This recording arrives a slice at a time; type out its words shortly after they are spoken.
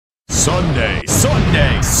Sunday,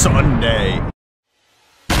 Sunday, Sunday.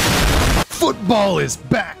 Football is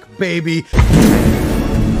back, baby.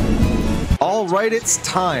 All right, it's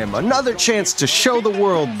time. Another chance to show the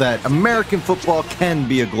world that American football can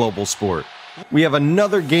be a global sport. We have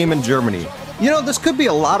another game in Germany. You know, this could be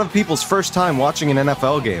a lot of people's first time watching an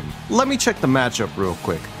NFL game. Let me check the matchup real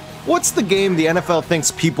quick. What's the game the NFL thinks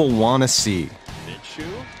people want to see?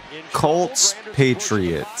 Colts,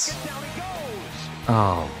 Patriots.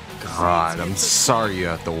 Oh, God, I'm sorry you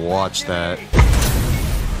have to watch that.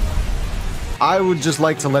 I would just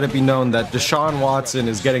like to let it be known that Deshaun Watson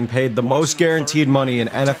is getting paid the most guaranteed money in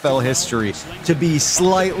NFL history to be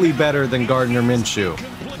slightly better than Gardner Minshew.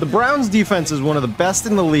 The Browns' defense is one of the best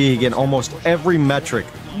in the league in almost every metric,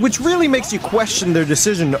 which really makes you question their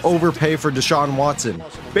decision to overpay for Deshaun Watson.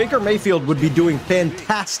 Baker Mayfield would be doing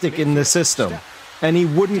fantastic in this system, and he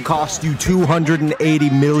wouldn't cost you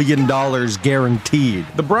 $280 million guaranteed.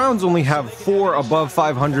 The Browns only have 4 above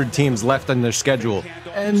 500 teams left on their schedule,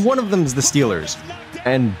 and one of them's the Steelers.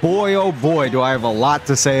 And boy, oh boy, do I have a lot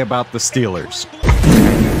to say about the Steelers.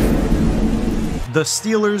 The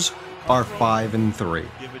Steelers are 5-3.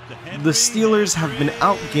 The Steelers have been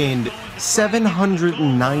outgained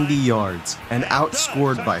 790 yards and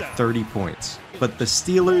outscored by 30 points. But the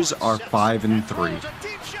Steelers are 5-3.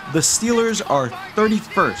 The Steelers are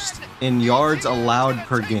 31st in yards allowed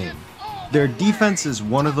per game. Their defense is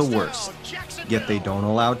one of the worst, yet they don't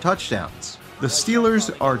allow touchdowns. The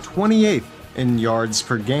Steelers are 28th in yards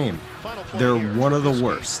per game. They're one of the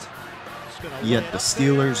worst, yet the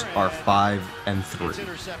Steelers are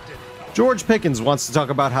 5-3. George Pickens wants to talk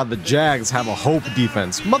about how the Jags have a hope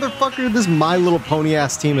defense. Motherfucker, this My Little Pony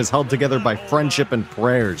ass team is held together by friendship and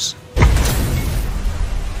prayers.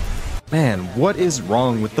 Man, what is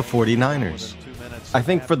wrong with the 49ers? I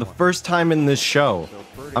think for the first time in this show,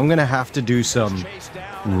 I'm gonna have to do some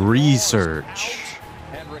research.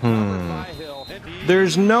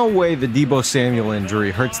 There's no way the Deebo Samuel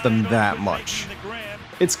injury hurts them that much.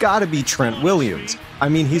 It's gotta be Trent Williams. I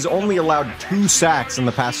mean, he's only allowed 2 sacks in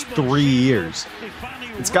the past 3 years.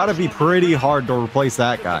 It's gotta be pretty hard to replace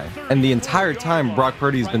that guy. And the entire time Brock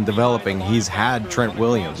Purdy's been developing, he's had Trent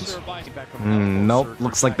Williams. Nope,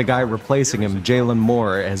 looks like the guy replacing him, Jalen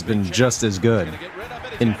Moore, has been just as good.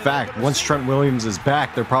 In fact, once Trent Williams is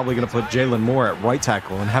back, they're probably gonna put Jalen Moore at right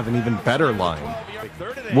tackle and have an even better line.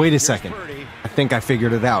 Wait a second, I think I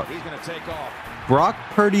figured it out. Brock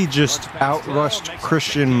Purdy just outrushed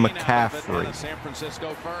Christian McCaffrey.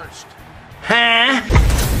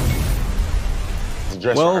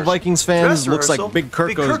 Well, Vikings fans, looks like Big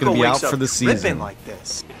Kirko is going to be out for the season.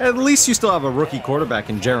 At least you still have a rookie quarterback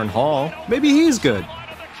in Jaren Hall. Maybe he's good.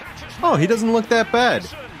 Oh, he doesn't look that bad.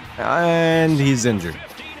 And he's injured.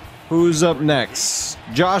 Who's up next?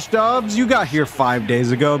 Josh Dobbs? You got here 5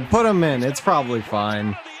 days ago. Put him in. It's probably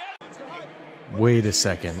fine. Wait a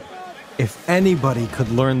second. If anybody could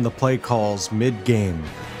learn the play calls mid-game,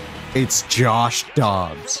 it's Josh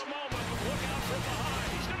Dobbs.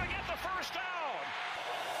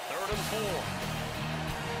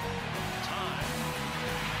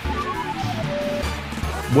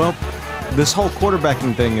 Well, this whole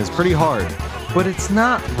quarterbacking thing is pretty hard, but it's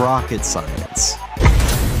not rocket science.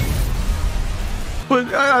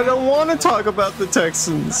 But I don't want to talk about the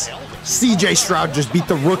Texans. CJ Stroud just beat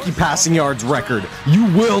the rookie passing yards record. You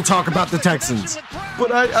will talk about the Texans.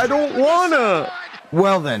 But I don't wanna.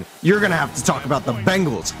 Well then, you're gonna have to talk about the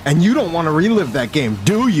Bengals, and you don't want to relive that game,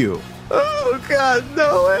 do you? Oh God,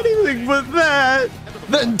 no, anything but that.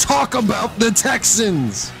 Then talk about the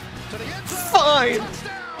Texans. Fine.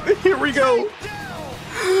 Here we go.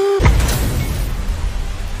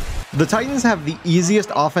 The Titans have the easiest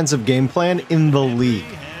offensive game plan in the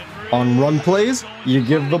league. On run plays, you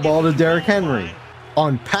give the ball to Derrick Henry.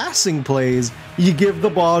 On passing plays, you give the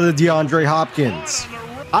ball to DeAndre Hopkins.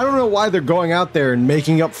 I don't know why they're going out there and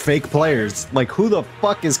making up fake players. Like, who the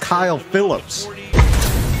fuck is Kyle Phillips?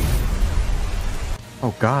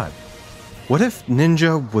 Oh God. What if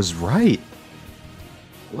Ninja was right?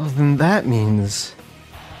 Well, then that means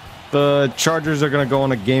the Chargers are going to go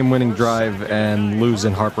on a game-winning drive and lose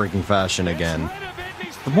in heartbreaking fashion again.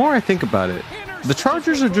 The more I think about it, the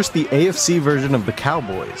Chargers are just the AFC version of the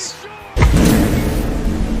Cowboys.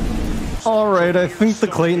 Alright, I think the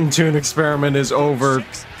Clayton Tune experiment is over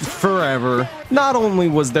forever. Not only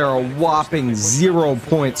was there a whopping 0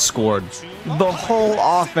 points scored, the whole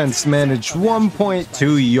offense managed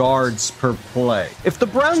 1.2 yards per play. If the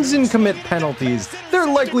Browns didn't commit penalties, there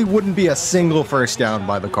likely wouldn't be a single first down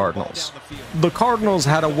by the Cardinals. The Cardinals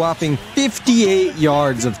had a whopping 58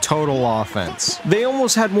 yards of total offense. They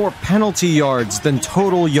almost had more penalty yards than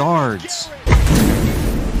total yards.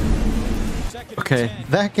 Okay,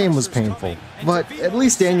 that game was painful, but at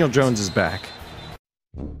least Daniel Jones is back.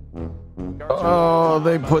 Oh,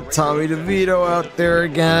 they put Tommy DeVito out there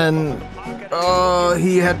again. Oh,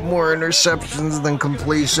 he had more interceptions than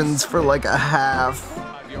completions for like a half.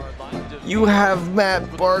 You have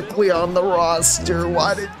Matt Barkley on the roster.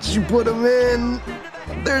 Why did you put him in?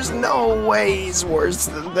 There's no way he's worse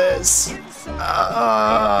than this. Washington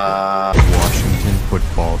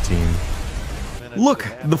football team. Look,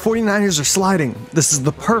 the 49ers are sliding. This is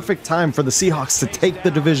the perfect time for the Seahawks to take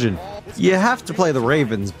the division. You have to play the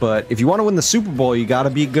Ravens, but if you want to win the Super Bowl, you gotta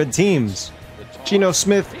beat good teams. Geno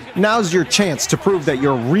Smith, now's your chance to prove that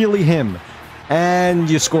you're really him. And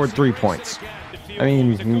you scored 3 points. I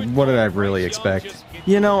mean, what did I really expect?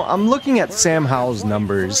 You know, I'm looking at Sam Howell's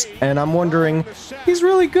numbers, and I'm wondering, he's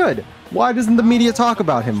really good. Why doesn't the media talk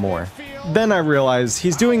about him more? Then I realize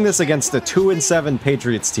he's doing this against a 2-7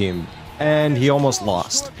 Patriots team, and he almost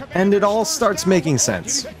lost. And it all starts making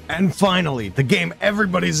sense. And finally, the game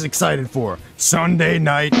everybody's excited for, Sunday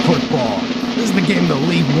Night Football. This is the game the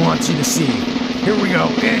league wants you to see. Here we go,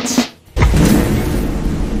 it's...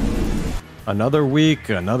 Another week,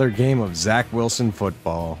 another game of Zach Wilson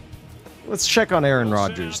football. Let's check on Aaron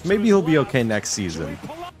Rodgers. Maybe he'll be okay next season.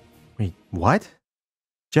 Wait, what?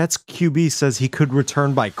 Jets QB says he could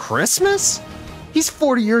return by Christmas? He's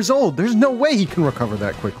 40 years old. There's no way he can recover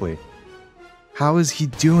that quickly. How is he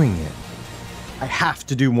doing it? I have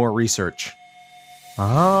to do more research.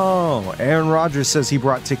 Oh, Aaron Rodgers says he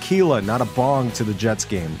brought tequila, not a bong, to the Jets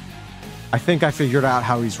game. I think I figured out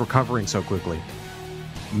how he's recovering so quickly.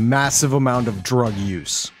 Massive amount of drug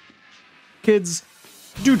use. Kids,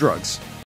 do drugs.